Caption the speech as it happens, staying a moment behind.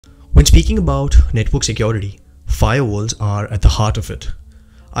speaking about network security, firewalls are at the heart of it.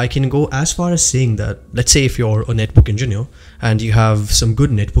 I can go as far as saying that, let's say if you're a network engineer and you have some good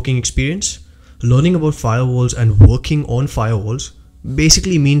networking experience, learning about firewalls and working on firewalls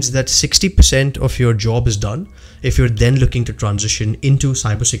basically means that 60% of your job is done if you're then looking to transition into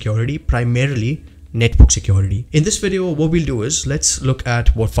cybersecurity, primarily network security. In this video, what we'll do is let's look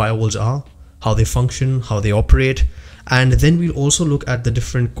at what firewalls are, how they function, how they operate, and then we'll also look at the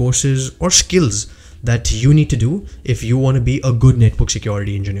different courses or skills that you need to do if you want to be a good network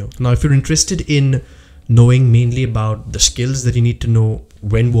security engineer. Now, if you're interested in knowing mainly about the skills that you need to know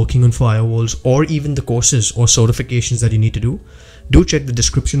when working on firewalls, or even the courses or certifications that you need to do check the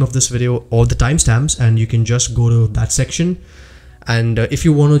description of this video or the timestamps and you can just go to that section. And if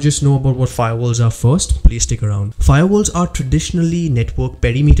you want to just know about what firewalls are first, please stick around. Firewalls are traditionally network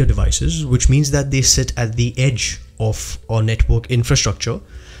perimeter devices, which means that they sit at the edge of our network infrastructure.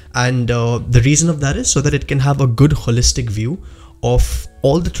 And the reason of that is so that it can have a good holistic view of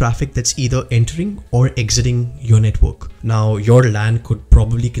all the traffic that's either entering or exiting your network. Now, your LAN could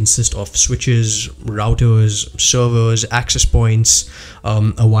probably consist of switches, routers, servers, access points,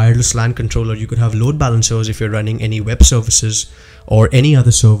 a wireless LAN controller. You could have load balancers if you're running any web services or any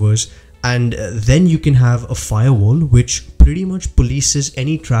other servers. And then you can have a firewall which pretty much polices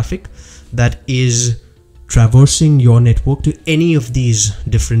any traffic that is traversing your network to any of these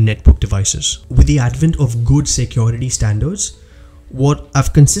different network devices. With the advent of good security standards, what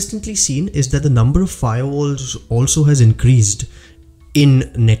I've consistently seen is that the number of firewalls also has increased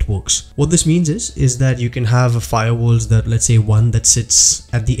in networks. What this means is that you can have firewalls that, let's say, one that sits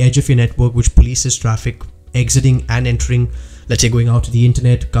at the edge of your network which polices traffic exiting and entering, let's say going out to the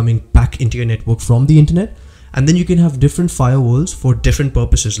internet, coming back into your network from the internet. And then you can have different firewalls for different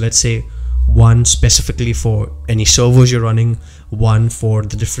purposes. Let's say one specifically for any servers you're running, one for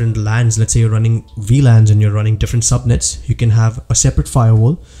the different LANs. Let's say you're running VLANs and you're running different subnets. You can have a separate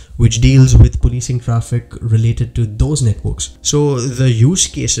firewall which deals with policing traffic related to those networks. So the use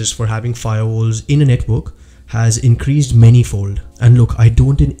cases for having firewalls in a network has increased manyfold. And look, I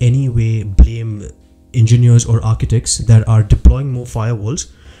don't in any way blame engineers or architects that are deploying more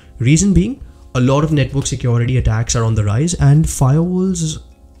firewalls. Reason being, a lot of network security attacks are on the rise and firewalls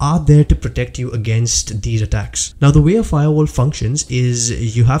are there to protect you against these attacks. Now, the way a firewall functions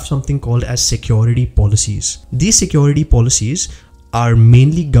is you have something called as security policies. These security policies are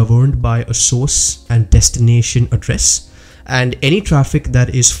mainly governed by a source and destination address, and any traffic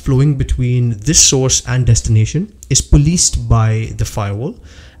that is flowing between this source and destination is policed by the firewall,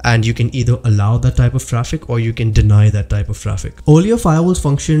 and you can either allow that type of traffic or you can deny that type of traffic. Earlier, firewalls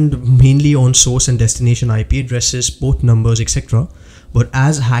functioned mainly on source and destination IP addresses, port numbers, etc. But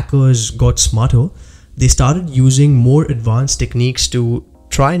as hackers got smarter, they started using more advanced techniques to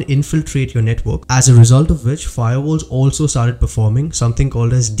try and infiltrate your network, as a result of which firewalls also started performing something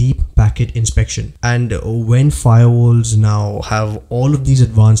called as deep packet inspection. And when firewalls now have all of these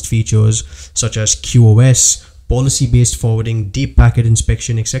advanced features such as QoS, policy-based forwarding, deep packet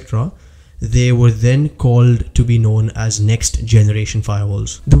inspection, etc., they were then called to be known as next generation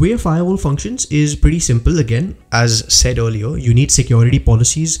firewalls. The way a firewall functions is pretty simple. Again, as said earlier, you need security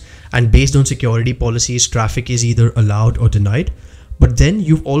policies, and based on security policies, traffic is either allowed or denied. But then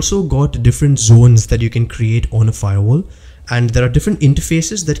you've also got different zones that you can create on a firewall, and there are different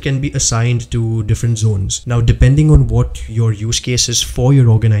interfaces that can be assigned to different zones. Now, depending on what your use case is for your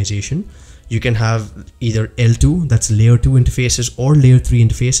organization, you can have either L2, that's layer 2 interfaces, or layer 3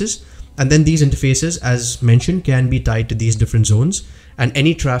 interfaces. And then these interfaces, as mentioned, can be tied to these different zones, and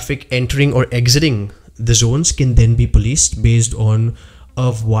any traffic entering or exiting the zones can then be policed based on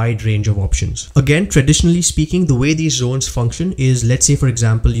a wide range of options. Again, traditionally speaking, the way these zones function is, let's say for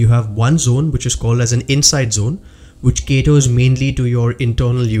example, you have one zone which is called as an inside zone, which caters mainly to your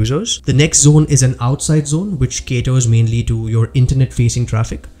internal users. The next zone is an outside zone, which caters mainly to your internet facing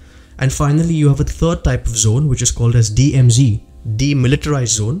traffic. And finally, you have a third type of zone, which is called as DMZ,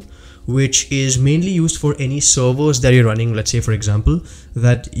 demilitarized zone, which is mainly used for any servers that you're running. Let's say, for example,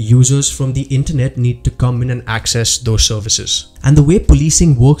 that users from the internet need to come in and access those services. And the way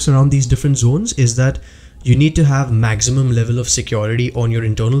policing works around these different zones is that you need to have maximum level of security on your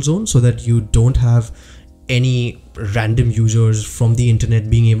internal zone so that you don't have any random users from the internet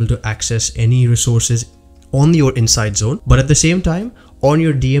being able to access any resources on your inside zone. But at the same time, on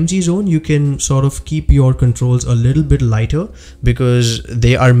your DMZ zone, you can sort of keep your controls a little bit lighter because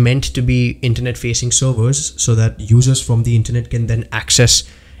they are meant to be internet facing servers so that users from the internet can then access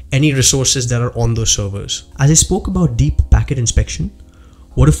any resources that are on those servers. As I spoke about deep packet inspection,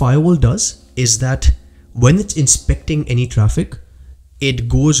 what a firewall does is that when it's inspecting any traffic, it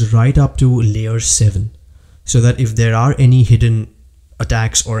goes right up to layer 7, so that if there are any hidden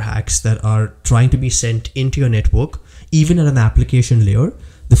attacks or hacks that are trying to be sent into your network, even at an application layer,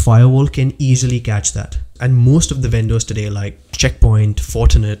 the firewall can easily catch that. And most of the vendors today, like Checkpoint,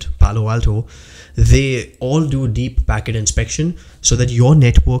 Fortinet, Palo Alto, they all do deep packet inspection so that your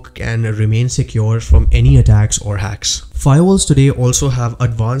network can remain secure from any attacks or hacks. Firewalls today also have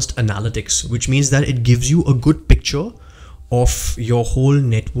advanced analytics, which means that it gives you a good picture of your whole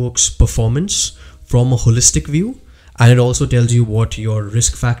network's performance from a holistic view. And it also tells you what your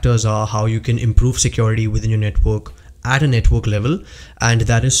risk factors are, how you can improve security within your network at a network level. And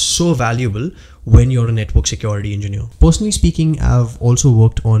that is so valuable when you're a network security engineer. Personally speaking, I've also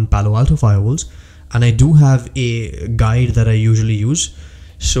worked on Palo Alto firewalls, and I do have a guide that I usually use.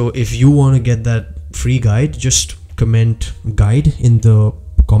 So if you want to get that free guide, just comment guide in the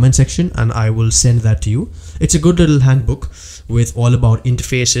comment section and I will send that to you. It's a good little handbook with all about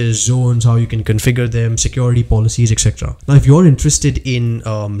interfaces, zones, how you can configure them, security policies, etc. Now, if you're interested in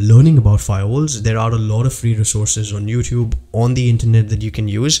learning about firewalls, there are a lot of free resources on YouTube, on the internet that you can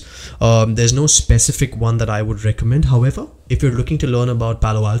use. There's no specific one that I would recommend. However, if you're looking to learn about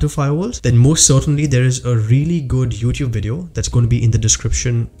Palo Alto firewalls, then most certainly there is a really good YouTube video that's going to be in the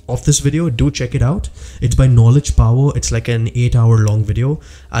description of this video. Do check it out. It's by Knowledge Power. It's like an 8-hour long video,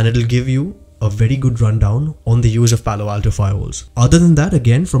 and it'll give you a very good rundown on the use of Palo Alto firewalls. Other than that,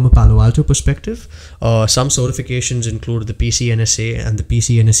 again, from a Palo Alto perspective, some certifications include the PCNSA and the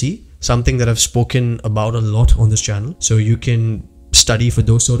PCNSE, something that I've spoken about a lot on this channel. So you can study for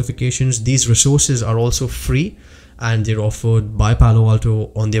those certifications. These resources are also free and they're offered by Palo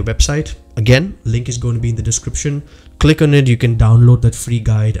Alto on their website. Again, link is going to be in the description. Click on it, you can download that free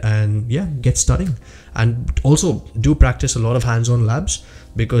guide and yeah, get studying. And also do practice a lot of hands-on labs,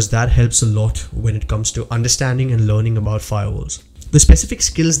 because that helps a lot when it comes to understanding and learning about firewalls. The specific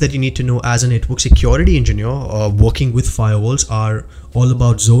skills that you need to know as a network security engineer working with firewalls are all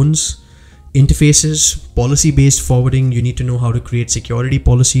about zones, interfaces, policy-based forwarding. You need to know how to create security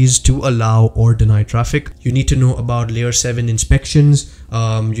policies to allow or deny traffic. You need to know about layer 7 inspections.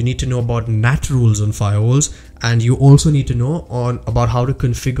 You need to know about NAT rules on firewalls, and you also need to know about how to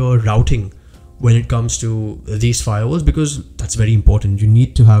configure routing when it comes to these firewalls, because that's very important. You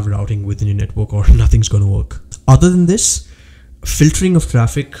need to have routing within your network or nothing's going to work. Other than this, filtering of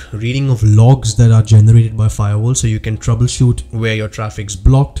traffic, reading of logs that are generated by firewalls so you can troubleshoot where your traffic's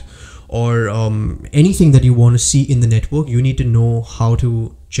blocked, or anything that you want to see in the network, you need to know how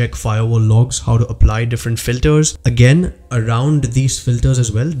to check firewall logs, how to apply different filters. Again, around these filters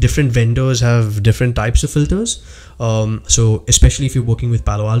as well, different vendors have different types of filters. So especially if you're working with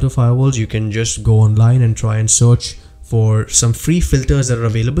Palo Alto firewalls, you can just go online and try and search for some free filters that are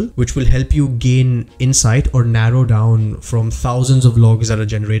available, which will help you gain insight or narrow down from thousands of logs that are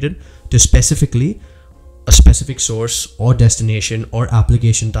generated to specifically a specific source or destination or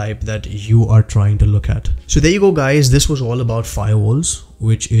application type that you are trying to look at. So there you go, guys. This was all about firewalls,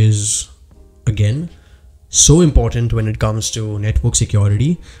 which is, again, so important when it comes to network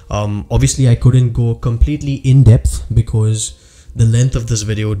security. Obviously, I couldn't go completely in depth because the length of this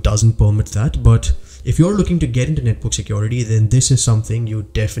video doesn't permit that. But if you're looking to get into network security, then this is something you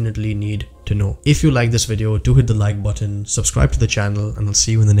definitely need to know. If you like this video, do hit the like button, subscribe to the channel, and I'll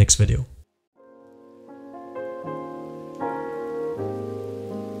see you in the next video.